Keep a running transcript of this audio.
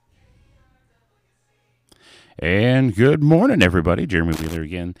And good morning, everybody. Jeremy Wheeler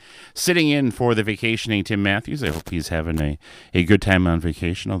again, sitting in for the vacationing Tim Matthews. I hope he's having a good time on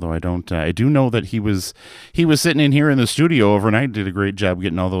vacation. Although I don't, I do know that he was sitting in here in the studio overnight. Did a great job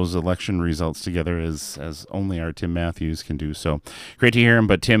getting all those election results together, as only our Tim Matthews can do. So great to hear him.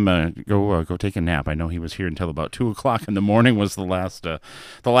 But Tim, go take a nap. I know he was here until about 2:00 in the morning. Was the last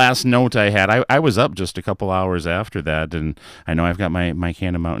note I had. I was up just a couple hours after that, and I know I've got my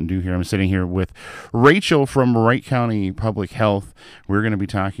can of Mountain Dew here. I'm sitting here with Rachel from Wright County Public Health. We're going to be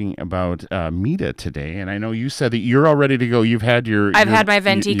talking about MEDA today, and I know you said that you're all ready to go. I've had my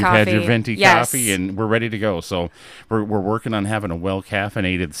venti coffee. You've had your venti coffee, and we're ready to go. So we're working on having a well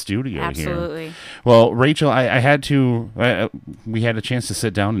caffeinated studio. Absolutely. Here. Well, Rachel, we had a chance to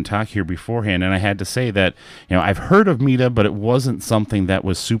sit down and talk here beforehand, and I had to say that I've heard of MEDA, but it wasn't something that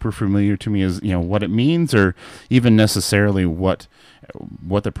was super familiar to me as what it means or even necessarily what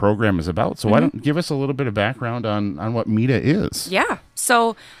the program is about. So why don't give us a little bit of background on what MEDA is? Yeah.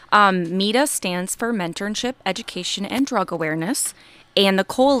 So MEDA stands for Mentorship, Education, and Drug Awareness. And the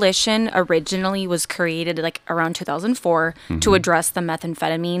coalition originally was created around 2004 to address the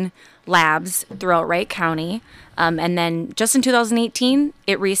methamphetamine labs throughout Wright County. And then just in 2018,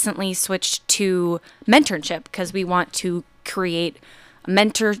 it recently switched to mentorship because we want to create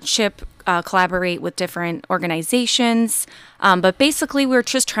mentorship, collaborate with different organizations. But basically, we're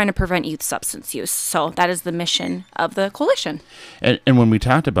just trying to prevent youth substance use. So that is the mission of the coalition. And when we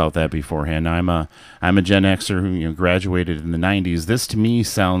talked about that beforehand, I'm a Gen Xer who graduated in the 90s. This to me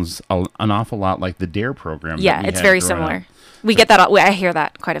sounds an awful lot like the DARE program. Yeah, it's very similar. We get that. I hear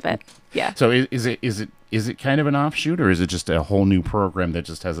that quite a bit. Yeah. So is it kind of an offshoot, or is it just a whole new program that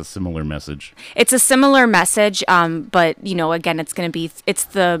just has a similar message? It's a similar message, but again, it's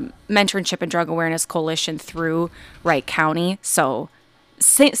the Mentorship and Drug Awareness Coalition through Wright County. So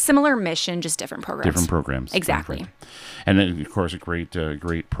similar mission, just different programs. Different programs. Exactly. And then, of course, a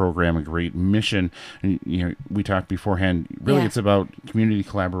great program, a great mission. And, we talked beforehand. Really, It's about community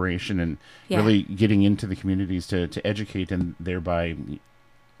collaboration and really getting into the communities to educate and thereby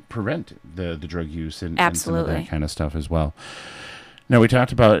prevent the drug use and some of that kind of stuff as well. Now, we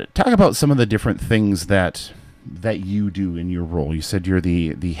talk about some of the different things that you do in your role. You said you're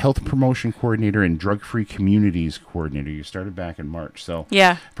the health promotion coordinator and drug-free communities coordinator. You started back in March, so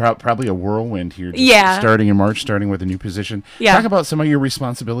probably a whirlwind here. Starting in March, starting with a new position. Talk about some of your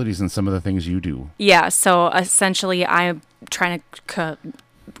responsibilities and some of the things you do. So essentially, I'm trying to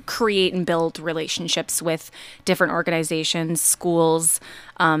create and build relationships with different organizations, schools,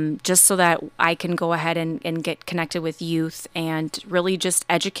 just so that I can go ahead and get connected with youth and really just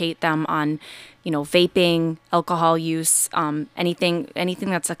educate them on, vaping, alcohol use, anything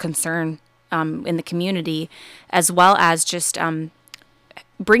that's a concern in the community, as well as just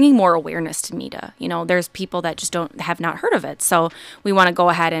bringing more awareness to MEDA. There's people that just have not heard of it, so we want to go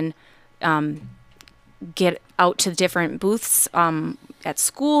ahead and get out to different booths at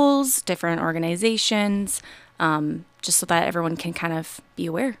schools, different organizations, just so that everyone can kind of be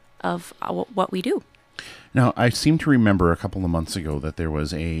aware of what we do. Now, I seem to remember a couple of months ago that there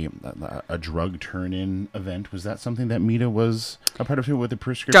was a drug turn-in event. Was that something that MEDA was a part of it with the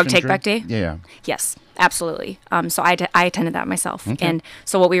prescription drug take-back day? Yeah. Yes, absolutely. So I attended that myself. Okay. And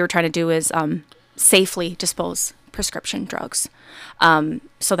so what we were trying to do is safely dispose prescription drugs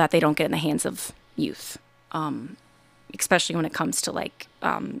so that they don't get in the hands of youth, especially when it comes to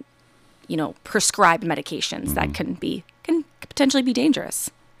prescribed medications that can potentially be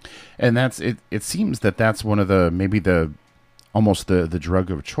dangerous. And that's it. It seems that's one of almost the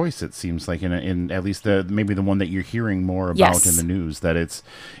drug of choice. It seems like in at least maybe the one that you're hearing more about in the news. That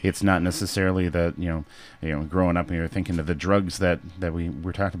it's not necessarily that growing up and you're thinking of the drugs that we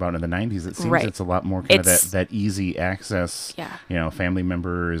were talking about in the 90s. It seems it's a lot more kind of that easy access. Yeah. Family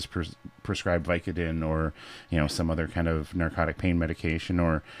member is prescribed Vicodin or some other kind of narcotic pain medication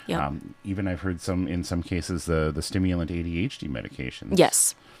or even I've heard in some cases the stimulant ADHD medications.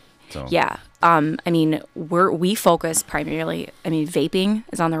 Yes. So. Yeah. We focus primarily, vaping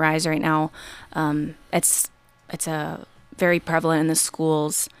is on the rise right now. It's a very prevalent in the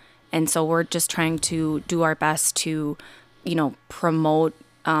schools. And so we're just trying to do our best to, promote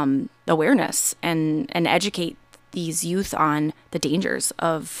awareness and educate these youth on the dangers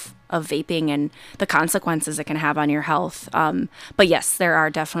of vaping and the consequences it can have on your health. But yes, there are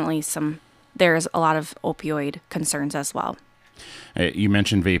definitely there's a lot of opioid concerns as well. You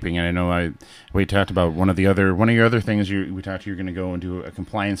mentioned vaping, and I know we talked about one of your other things. We talked you're going to go and do a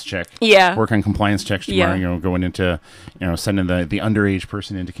compliance check. Yeah. Work on compliance checks tomorrow. Yeah. Going into sending the underage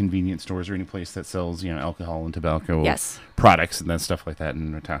person into convenience stores or any place that sells alcohol and tobacco products and that stuff like that.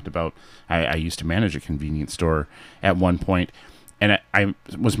 And we talked about I used to manage a convenience store at one point, and I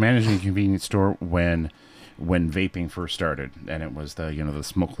was managing a convenience store when vaping first started, and it was the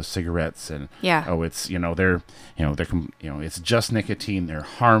smokeless cigarettes, and it's it's just nicotine, they're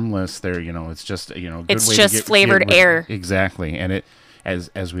harmless, it's just good it's way just to flavored air. Exactly. And it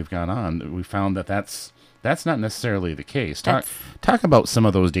as we've gone on, we found that's not necessarily the case. Talk about some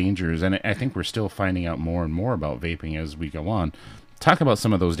of those dangers, and I think we're still finding out more and more about vaping as we go on. Talk about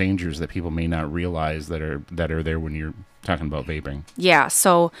some of those dangers that people may not realize that are there when you're talking about vaping. Yeah,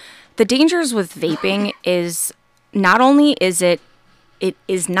 so the dangers with vaping is not only it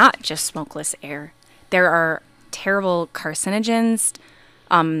is not just smokeless air. There are terrible carcinogens,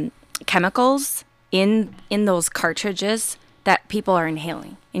 chemicals in those cartridges that people are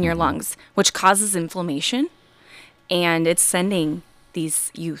inhaling in your lungs, which causes inflammation, and it's sending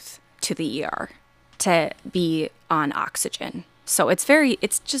these youth to the ER to be on oxygen. So it's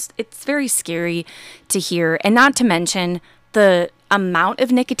very scary to hear, and not to mention the amount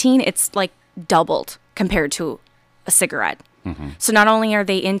of nicotine. It's like doubled compared to a cigarette. So not only are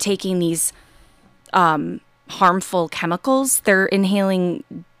they intaking these harmful chemicals, they're inhaling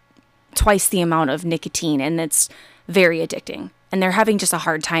twice the amount of nicotine, and it's very addicting. And they're having just a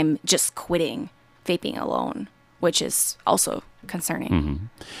hard time just quitting vaping alone, which is also concerning.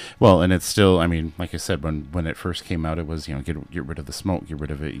 Well, and it's still, I mean, like I said, when it first came out, it was, get rid of the smoke, get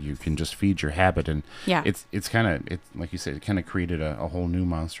rid of it. You can just feed your habit. And it's kind of, like you said, it kind of created a whole new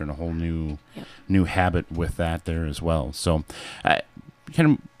monster and a whole new habit with that there as well. So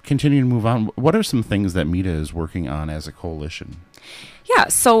kind of continue to move on. What are some things that MEDA is working on as a coalition? Yeah.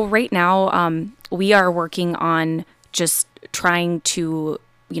 So right now, we are working on just trying to,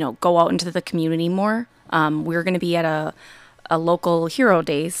 go out into the community more. We're going to be at a local Hero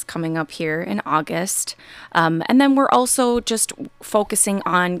Days coming up here in August. And then we're also just focusing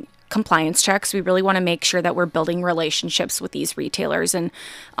on compliance checks. We really want to make sure that we're building relationships with these retailers and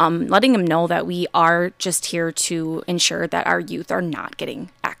letting them know that we are just here to ensure that our youth are not getting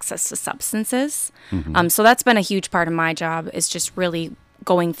access to substances. So that's been a huge part of my job, is just really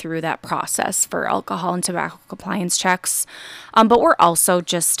going through that process for alcohol and tobacco compliance checks. But we're also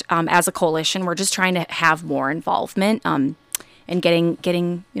just, as a coalition, we're just trying to have more involvement and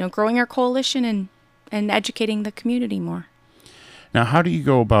getting growing our coalition and educating the community more. Now, how do you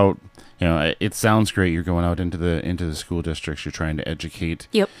go about, it sounds great. You're going out into the school districts. You're trying to educate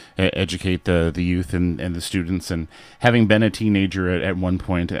the youth and the students. And having been a teenager at one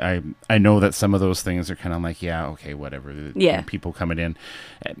point, I know that some of those things are kind of like, yeah, okay, whatever. People coming in.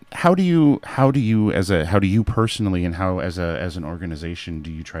 How do you personally, and how as an organization, do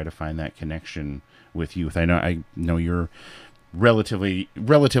you try to find that connection with youth? I know you're relatively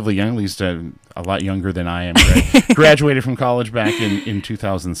young, at least a lot younger than I am. Right? Graduated from college back in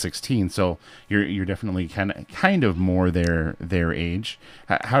 2016, so you're definitely kind of more their age.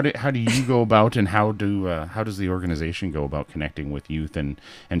 How do you go about, and how does the organization go about connecting with youth and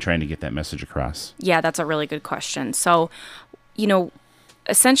trying to get that message across? Yeah, that's a really good question. So,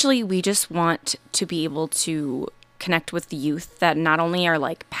 essentially, we just want to be able to connect with the youth that not only are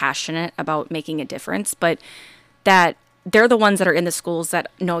like passionate about making a difference, but that they're the ones that are in the schools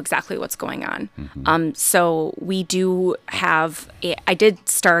that know exactly what's going on. So we do have, I did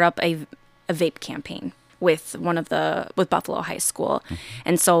start up a vape campaign with with Buffalo High School.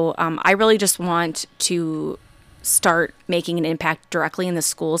 And so I really just want to start making an impact directly in the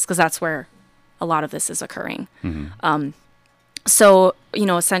schools, because that's where a lot of this is occurring. So,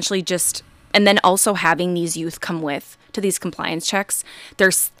 essentially just, and then also having these youth come to these compliance checks,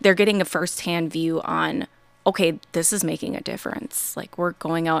 they're getting a firsthand view on, okay, this is making a difference. Like, we're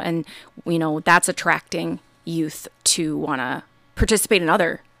going out and, that's attracting youth to want to participate in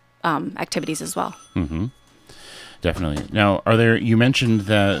other activities as well. Definitely. Now, you mentioned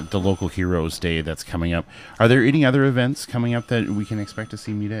the local Heroes Day that's coming up. Are there any other events coming up that we can expect to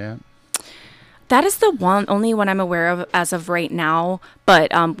see MEDA at? That is the only one I'm aware of as of right now.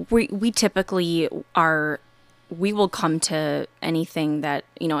 But we typically we will come to anything that,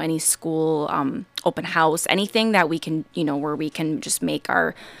 any school, open house, anything that we can, where we can just make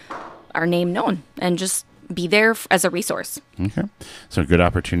our name known and just be there as a resource. Okay. So a good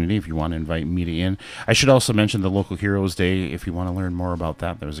opportunity if you want to invite Mita in. I should also mention the Local Heroes Day if you want to learn more about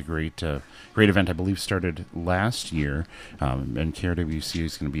that. There was a great event, I believe, started last year, and KRWC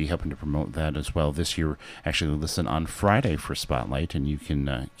is going to be helping to promote that as well this year. Actually, listen on Friday for Spotlight, and you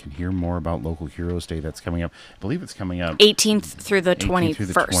can hear more about Local Heroes Day. That's coming up. I believe it's coming up 18th through the 21st. 18th through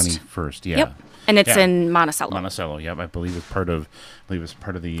the 21st, yeah. Yep. And it's in Monticello. Monticello, yep. I believe it's part of the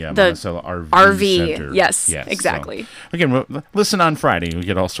Monticello RV Center. Yes, exactly. So, again, listen on Friday. We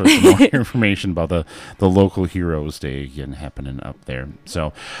get all sorts of more information about the Local Heroes Day again happening up there.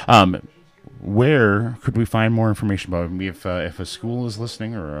 So, where could we find more information about it? If a school is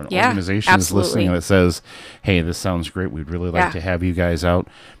listening or an organization is listening that says, hey, this sounds great, we'd really like to have you guys out.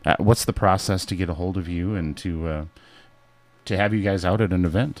 What's the process to get a hold of you and to have you guys out at an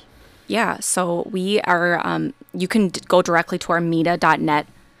event? Yeah, so we are, you can go directly to our meada.net.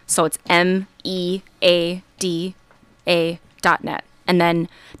 So it's MEADA.net. And then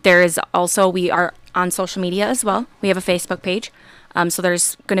there is also, we are on social media as well. We have a Facebook page. So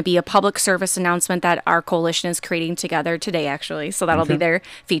there's going to be a public service announcement that our coalition is creating together today, actually. So that'll be there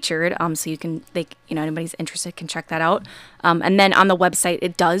featured. So you can, anybody's interested can check that out. And then on the website,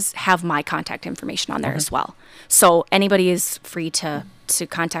 it does have my contact information on there as well. So anybody is free to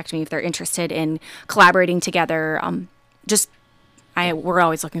contact me if they're interested in collaborating together. We're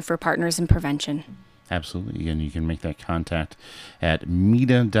always looking for partners in prevention. Absolutely. And you can make that contact at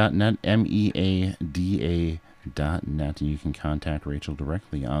meada.net, MEADA.net, and you can contact Rachel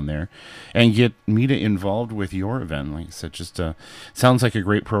directly on there and get Mita involved with your event. Like I said, just sounds like a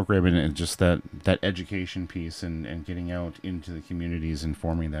great program, and just that education piece and getting out into the communities and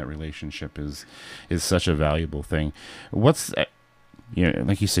forming that relationship is such a valuable thing. What's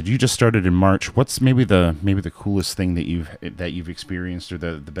like you said, you just started in March. What's maybe the coolest thing that you've experienced, or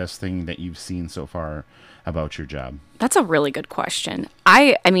the best thing that you've seen so far about your job? That's a really good question.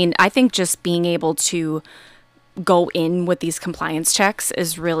 I think just being able to go in with these compliance checks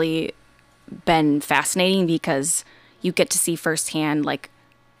has really been fascinating, because you get to see firsthand like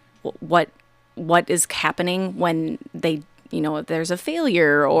what is happening when they if there's a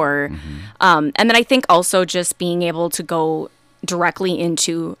failure or and then I think also just being able to go directly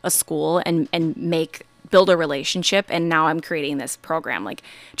into a school and build a relationship. And now I'm creating this program, like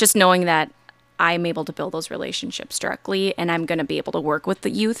just knowing that I'm able to build those relationships directly and I'm going to be able to work with the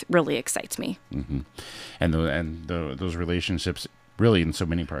youth really excites me. Mm-hmm. And those relationships really in so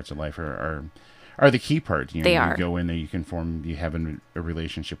many parts of life are the key part. They are. You go in there, you have a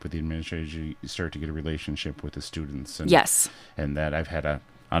relationship with the administration, you start to get a relationship with the students. And, yes. And that I've had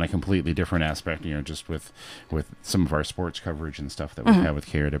on a completely different aspect, just with some of our sports coverage and stuff that we've had with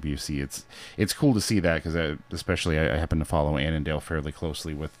KRWC. It's cool to see that, because especially I happen to follow Annandale fairly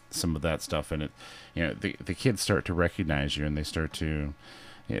closely with some of that stuff, and the kids start to recognize you, and they start to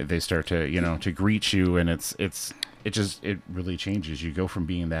to greet you, and it really changes. You go from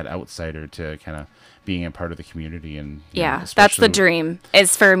being that outsider to kind of being a part of the community, and that's the dream,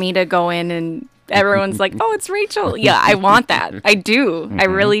 is for me to go in and everyone's like, oh, it's Rachel. Yeah, I want that. I do. I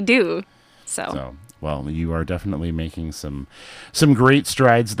really do. So, well, you are definitely making some great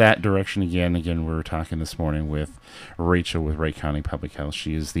strides that direction. Again, we were talking this morning with Rachel with Wright County Public Health.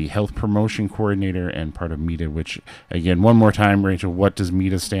 She is the Health Promotion Coordinator and part of MEADA, which, again, one more time, Rachel, what does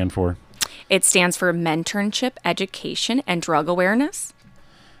MEADA stand for? It stands for Mentorship, Education, and Drug Awareness.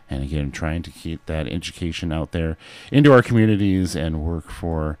 And again, trying to keep that education out there into our communities and work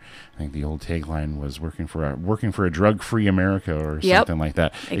for, I think the old tagline was working for a drug-free America or something like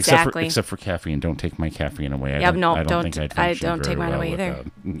that. Exactly. Except for caffeine. Don't take my caffeine away. I don't take mine away either.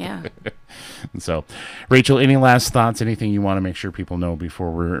 Yeah. So, Rachel, any last thoughts? Anything you want to make sure people know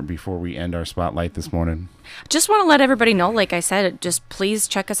before we end our spotlight this morning? Just want to let everybody know, like I said, just please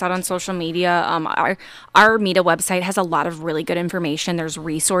check us out on social media. Our MEADA website has a lot of really good information. There's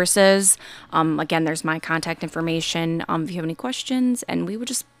resources. Again, there's my contact information if you have any questions, and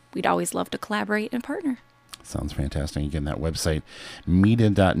we'd always love to collaborate and partner. Sounds fantastic. Again, that website,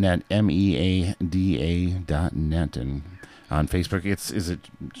 meada.net, MEADA.net, and on Facebook, is it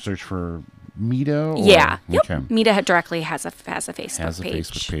search for MEADA? Yeah. Yep. Okay. MEADA directly has a Facebook page. Has a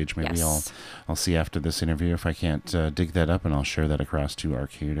Facebook page. Maybe I'll see after this interview if I can't dig that up, and I'll share that across to our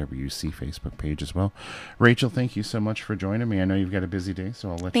KWC Facebook page as well. Rachel, thank you so much for joining me. I know you've got a busy day, so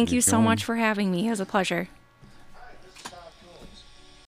I'll let you Thank you go so much for having me. It was a pleasure.